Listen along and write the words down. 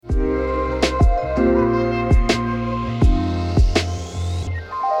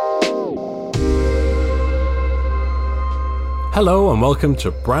Hello and welcome to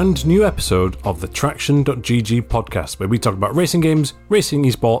a brand new episode of the Traction.gg podcast, where we talk about racing games, racing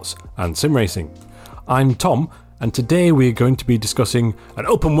esports and sim racing. I'm Tom, and today we're going to be discussing an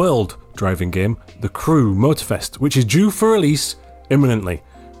open world driving game, the Crew Motorfest, which is due for release imminently,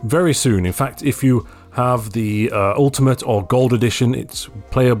 very soon. In fact, if you have the Ultimate or Gold Edition, it's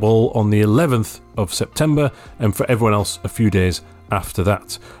playable on the 11th of September, and for everyone else a few days after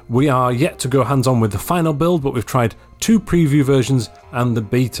that. We are yet to go hands-on with the final build, but we've tried 2 preview versions and the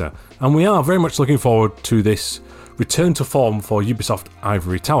beta, and we are very much looking forward to this return to form for Ubisoft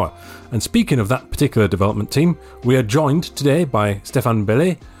Ivory Tower. And speaking of that particular development team, we are joined today by Stéphane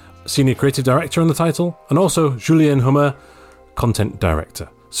Bellet, Senior Creative Director on the title, and also Julien Hummer, Content Director.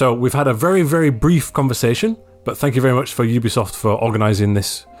 So we've had a very, very brief conversation, but thank you very much for Ubisoft for organising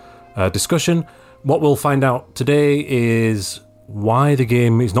this discussion. What we'll find out today is why the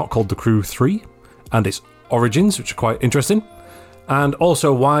game is not called The Crew 3 and its origins, which are quite interesting, and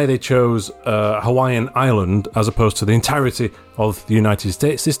also why they chose Hawaiian Island as opposed to the entirety of the United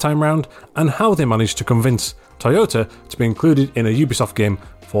States this time round, and how they managed to convince Toyota to be included in a Ubisoft game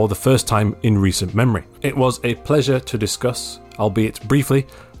for the first time in recent memory. It was a pleasure to discuss, albeit briefly,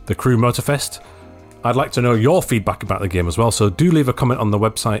 the Crew Motorfest. I'd like to know your feedback about the game as well, so do leave a comment on the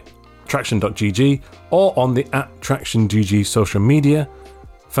website Traction.gg or on the @TractionGG social media.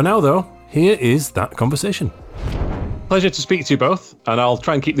 For now though, here is that conversation. Pleasure to speak to you both, and I'll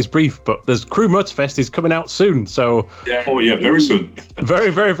try and keep this brief, but there's Crew Motorfest is coming out soon, so... very soon.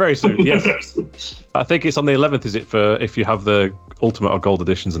 Very, very, very soon, yes. I think it's on the 11th, is it, for if you have the Ultimate or Gold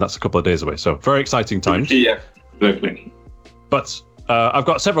Editions, and that's a couple of days away, so very exciting times. Yeah, exactly. But I've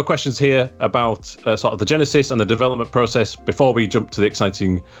got several questions here about sort of the genesis and the development process before we jump to the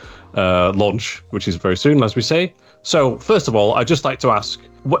exciting launch, which is very soon, as we say. So, first of all, I'd just like to ask,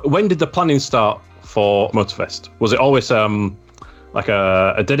 when did the planning start for Motorfest? Was it always like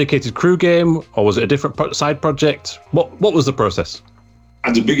a dedicated crew game, or was it a different side project? What was the process?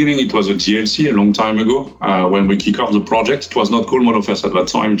 At the beginning, it was a DLC a long time ago. When we kicked off the project, it was not called Motorfest at that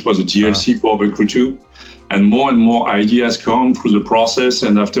time. It was a DLC for the Crew 2. And more ideas come through the process.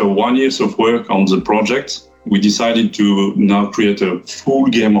 And after 1 year of work on the project, we decided to now create a full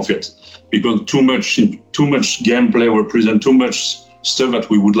game of it, because too much gameplay represent too much stuff that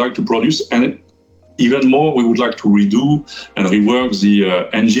we would like to produce, and even more we would like to redo and rework the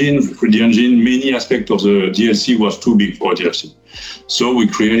engine. For the engine, many aspects of the DLC was too big for a DLC. So we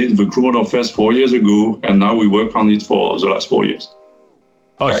created the Crew Motorfest 4 years ago, and now we work on it for the last 4 years.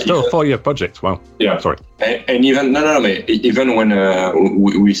 Oh, it's still a 4-year project. Wow. Yeah. Sorry. And even even when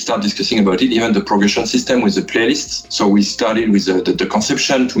we start discussing about it, even the progression system with the playlists. So we started with the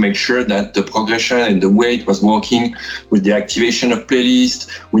conception to make sure that the progression and the way it was working with the activation of playlist,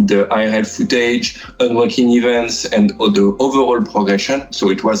 with the IRL footage, unlocking events, and the overall progression.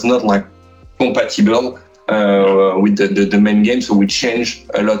 So it was not like compatible with the main game. So we changed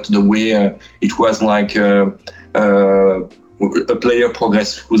a lot the way it was like a player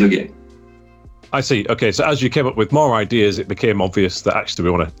progress through the game. I see. Okay, so as you came up with more ideas, it became obvious that actually we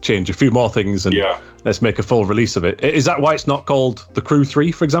want to change a few more things and let's make a full release of it. Is that why it's not called the Crew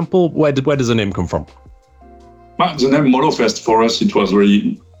 3, for example? Where does the name come from? Well, the name Motorfest, for us, it was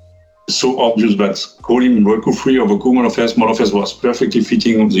really so obvious that calling the Crew 3 or the Crew Motorfest was perfectly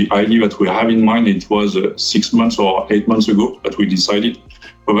fitting the idea that we have in mind. It was 6 months or 8 months ago that we decided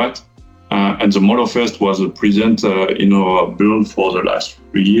for that. And the Motorfest was present in our build for the last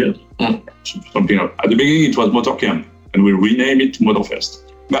 3 years. Something like that. At the beginning, it was Motorcamp, and we renamed it to Motorfest.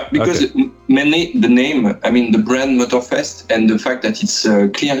 But because mainly the name, the brand Motorfest, and the fact that it's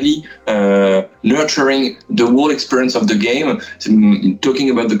clearly nurturing the whole experience of the game,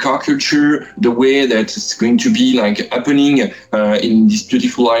 talking about the car culture, the way that it's going to be like happening in this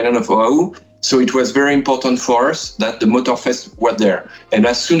beautiful island of Oahu. So it was very important for us that the Motorfest was there. And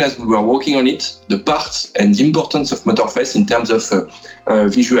as soon as we were working on it, the parts and the importance of Motorfest in terms of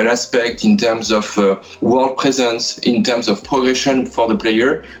visual aspect, in terms of world presence, in terms of progression for the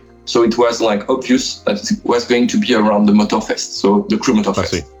player. So it was like obvious that it was going to be around the Motorfest, so the Crew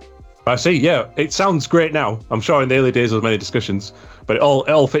Motorfest. I see, yeah. It sounds great now. I'm sure in the early days there were many discussions, but it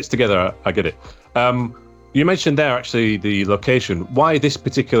all fits together. I get it. You mentioned there, actually, the location. Why this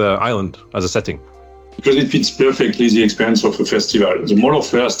particular island as a setting? Because it fits perfectly the experience of a festival. The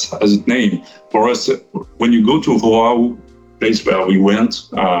Motorfest, as its name, for us, when you go to Oahu, place where we went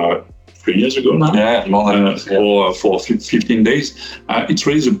 3 years ago now, for 15 days, it's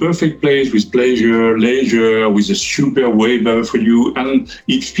really the perfect place with leisure, with a super weather for you, and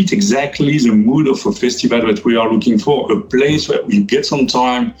it fits exactly the mood of a festival that we are looking for, a place where you get some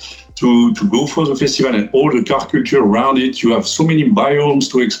time to go for the festival and all the car culture around it. You have so many biomes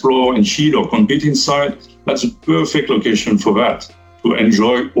to explore and chill or compete inside. That's a perfect location for that, to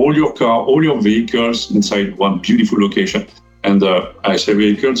enjoy all your car, all your vehicles inside one beautiful location. And I say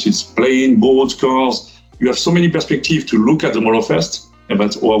vehicles, it's plane, boats, cars. You have so many perspectives to look at the Motorfest, and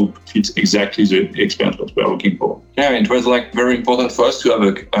that's all fits exactly the experience that we're looking for. Yeah, it was like very important for us to have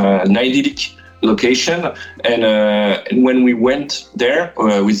an idyllic location. And when we went there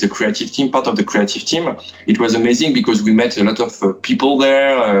with the creative team, part of the creative team, it was amazing because we met a lot of people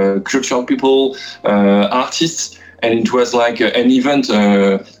there, cultural people, artists. And it was like an event,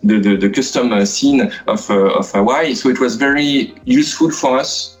 the custom scene of Hawaii. So it was very useful for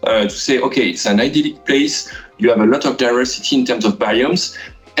us to say, okay, it's an idyllic place. You have a lot of diversity in terms of biomes.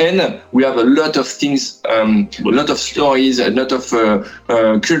 And we have a lot of things, a lot of stories, a lot of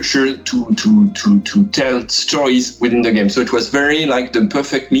culture to tell stories within the game. So it was very like the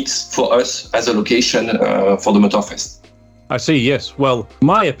perfect mix for us as a location for the Motorfest. I see, yes. Well,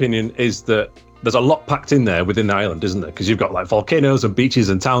 my opinion is that there's a lot packed in there within the island, isn't there? Because you've got like volcanoes and beaches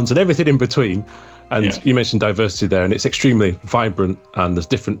and towns and everything in between. And you mentioned diversity there, and it's extremely vibrant and there's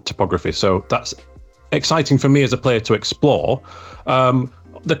different topography. So that's exciting for me as a player to explore.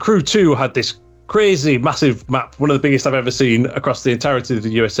 The Crew 2 had this crazy, massive map, one of the biggest I've ever seen across the entirety of the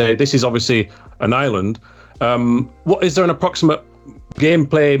USA. This is obviously an island. What is there an approximate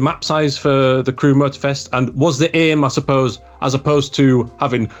gameplay map size for the Crew Motorfest? And was the aim, I suppose, as opposed to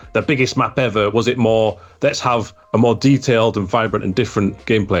having the biggest map ever, was it more, let's have a more detailed and vibrant and different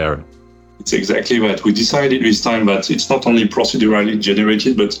gameplay area? It's exactly that. We decided this time that it's not only procedurally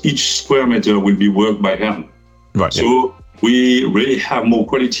generated, but each square meter will be worked by hand. Right. So we really have more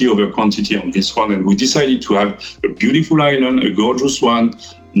quality over quantity on this one. And we decided to have a beautiful island, a gorgeous one,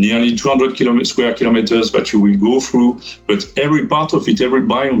 nearly 200 square kilometers that you will go through, but every part of it, every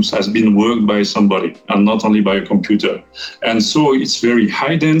biome has been worked by somebody and not only by a computer. And so it's very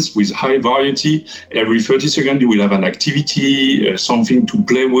high dense with high variety. Every 30 seconds you will have an activity, something to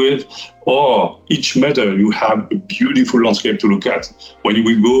play with, or each meter you have a beautiful landscape to look at. When you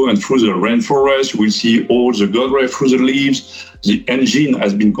will go and through the rainforest, you will see all the god rays through the leaves. The engine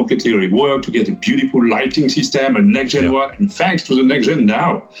has been completely reworked to get a beautiful lighting system, a next-gen one. And thanks to the next-gen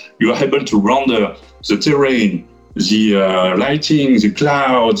now, you are able to render the terrain, the lighting, the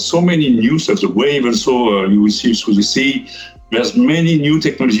clouds, so many new stuff, the wave also you will see through the sea. There's many new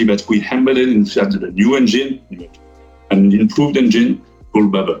technology that we embedded in the new engine, an improved engine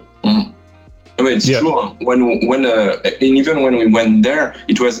called Bubble. Mm. I mean, it's true. When even when we went there,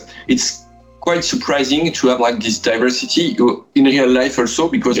 it's quite surprising to have like this diversity in real life also,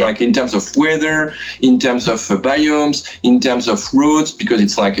 because like in terms of weather, in terms of biomes, in terms of roads, because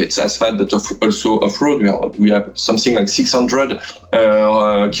it's asphalt but also off-road. We have something like 600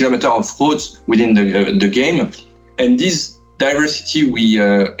 kilometers of roads within the game, and this diversity we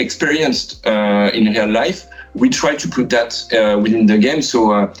experienced in real life, we try to put that within the game.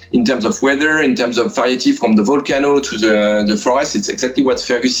 So in terms of weather, in terms of variety from the volcano to the forest, it's exactly what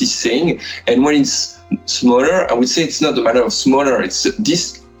Fergus is saying. And when it's smaller, I would say it's not a matter of smaller. It's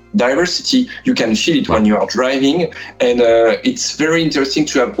this diversity. You can feel it when you are driving. And it's very interesting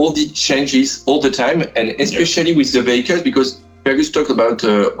to have all these changes all the time, and especially with the vehicles, because Fergus talked about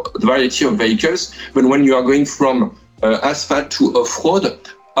the variety of vehicles. But when you are going from asphalt to off-road,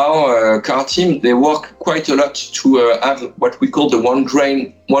 our car team, they work quite a lot to have what we call the one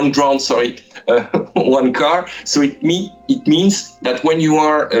car. So it means that when you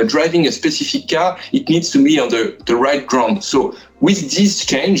are driving a specific car, it needs to be on the right ground. So with this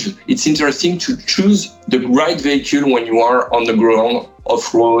change, it's interesting to choose the right vehicle when you are on the ground,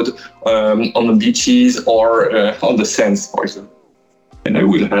 off-road, on the beaches, or on the sands, for example. And I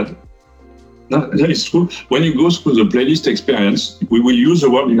will add, that is true. When you go through the playlist experience, we will use the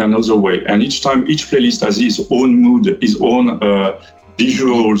word in another way. And each time, each playlist has its own mood, its own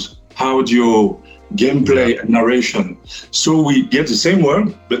visuals, audio, gameplay, and narration. So we get the same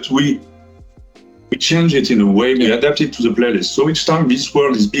word, but we change it in a way, we adapt it to the playlist. So each time this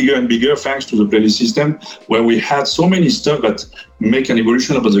world is bigger and bigger thanks to the playlist system, where we had so many stuff that make an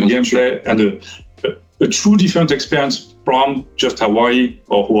evolution about the gameplay and a true different experience from just Hawaii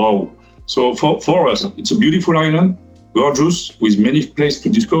or Oahu. So for us, it's a beautiful island, gorgeous, with many places to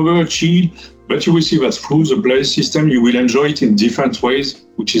discover, chill, but you will see that through the play system, you will enjoy it in different ways,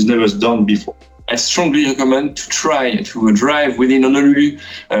 which is never done before. I strongly recommend to try to drive within Honolulu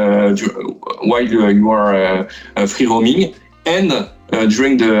while you are free roaming. And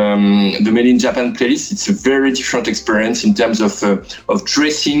during the Made in Japan playlist, it's a very different experience in terms of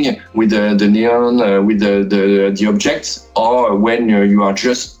dressing with the neon, with the objects, or when you are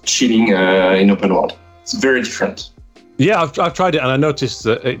just chilling in open world. It's very different. Yeah, I've tried it, and I noticed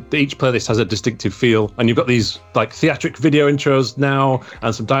that each playlist has a distinctive feel, and you've got these like theatric video intros now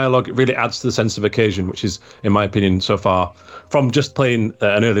and some dialogue. It really adds to the sense of occasion, which is, in my opinion, so far, from just playing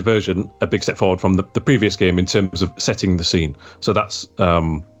an early version, a big step forward from the previous game in terms of setting the scene. So that's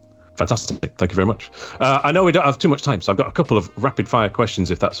fantastic. Thank you very much. I know we don't have too much time, so I've got a couple of rapid-fire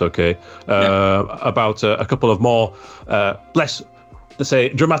questions, if that's okay, about a couple of more, less, let's say,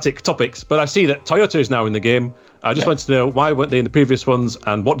 dramatic topics. But I see that Toyota is now in the game. I just wanted to know, why weren't they in the previous ones,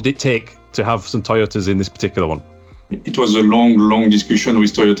 and what did it take to have some Toyotas in this particular one? It was a long discussion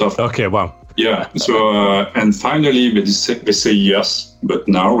with Toyota. Okay, wow. Yeah, so, and finally they say yes, but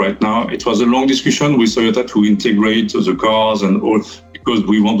right now, it was a long discussion with Toyota to integrate the cars and all, because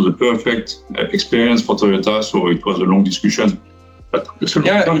we wanted the perfect experience for Toyota, so it was a long discussion. But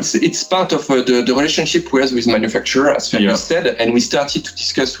it's part of the relationship we have with manufacturer, as you said, and we started to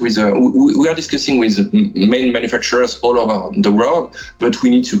discuss with. We are discussing with main manufacturers all over the world, but we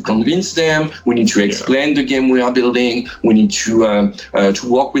need to convince them. We need to explain the game we are building. We need to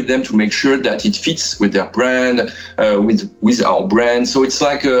work with them to make sure that it fits with their brand, with our brand. So it's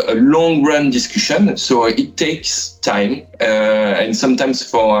like a long run discussion. So it takes time, and sometimes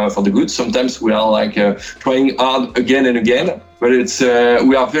for the good. Sometimes we are like trying hard again and again. But it's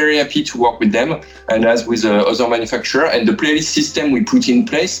we are very happy to work with them, and as with other manufacturer. And the playlist system we put in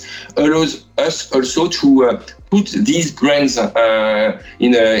place allows us also to put these brands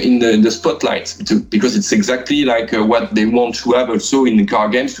in the spotlight, because it's exactly like what they want to have also in the car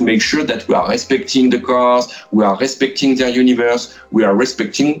games, to make sure that we are respecting the cars, we are respecting their universe, we are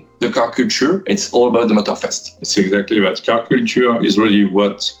respecting the car culture. It's all about the Motorfest. It's exactly that. Car culture is really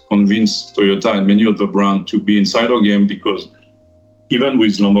what convinced Toyota and many other brands to be inside our game, because even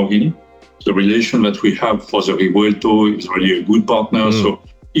with Lamborghini, the relation that we have for the Revuelto is really a good partner. So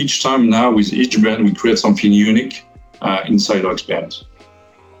each time now, with each brand, we create something unique inside our experience.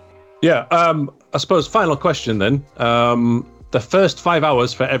 Yeah, I suppose final question then. The first 5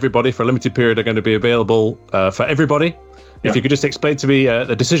 hours for everybody for a limited period are going to be available for everybody. If you could just explain to me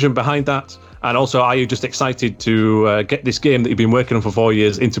the decision behind that, and also, are you just excited to get this game that you've been working on for 4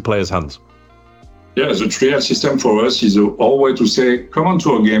 years into players' hands? Yeah, the trial system for us is our way to say, come on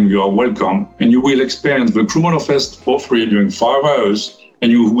to our game, you are welcome, and you will experience the Crew Motorfest for free during 5 hours, and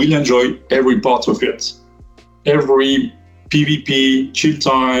you will enjoy every part of it. Every PvP, chill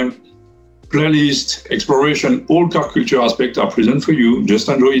time, playlist, exploration, all car culture aspects are present for you. Just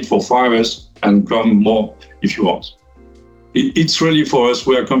enjoy it for 5 hours and come more if you want. It's really for us,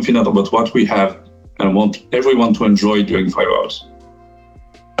 we are confident about what we have and want everyone to enjoy during 5 hours.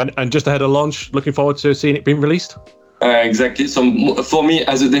 And just ahead of launch, looking forward to seeing it being released? Exactly. So for me,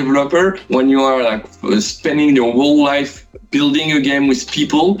 as a developer, when you are like spending your whole life building a game with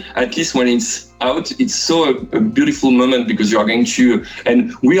people, at least when it's out, it's so a beautiful moment, because you are going to,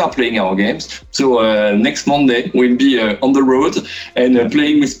 and we are playing our games. So next Monday, we'll be on the road and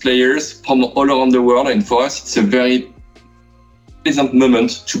playing with players from all around the world. And for us, it's a very pleasant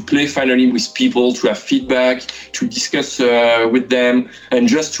moment to play finally with people, to have feedback, to discuss with them, and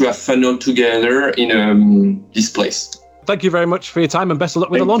just to have fun all together in this place. Thank you very much for your time, and best of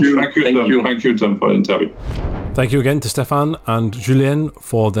luck with the launch. Thank you, Tom, for the interview. Thank you again to Stéphane and Julien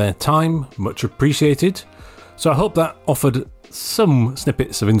for their time. Much appreciated. So I hope that offered some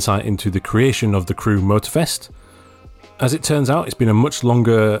snippets of insight into the creation of the Crew Motorfest. As it turns out, it's been a much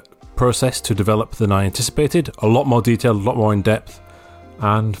longer process to develop than I anticipated. A lot more detailed, a lot more in depth,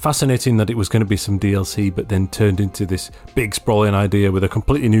 and fascinating that it was going to be some DLC, but then turned into this big sprawling idea with a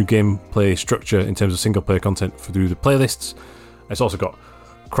completely new gameplay structure in terms of single player content through the playlists. It's also got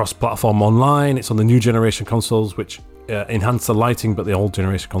cross-platform online. It's on the new generation consoles, which enhance the lighting, but the old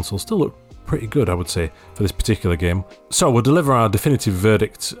generation consoles still look pretty good, I would say, for this particular game. So we'll deliver our definitive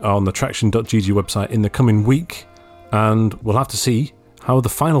verdict on the Traction.gg website in the coming week, and we'll have to see how the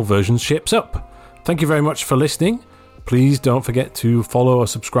final version shapes up. Thank you very much for listening. Please don't forget to follow or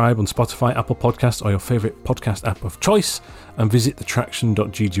subscribe on Spotify, Apple Podcasts, or your favourite podcast app of choice, and visit the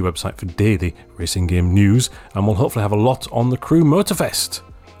Traction.gg website for daily racing game news, and we'll hopefully have a lot on the Crew Motorfest.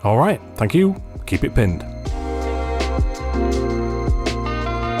 Alright, thank you, keep it pinned.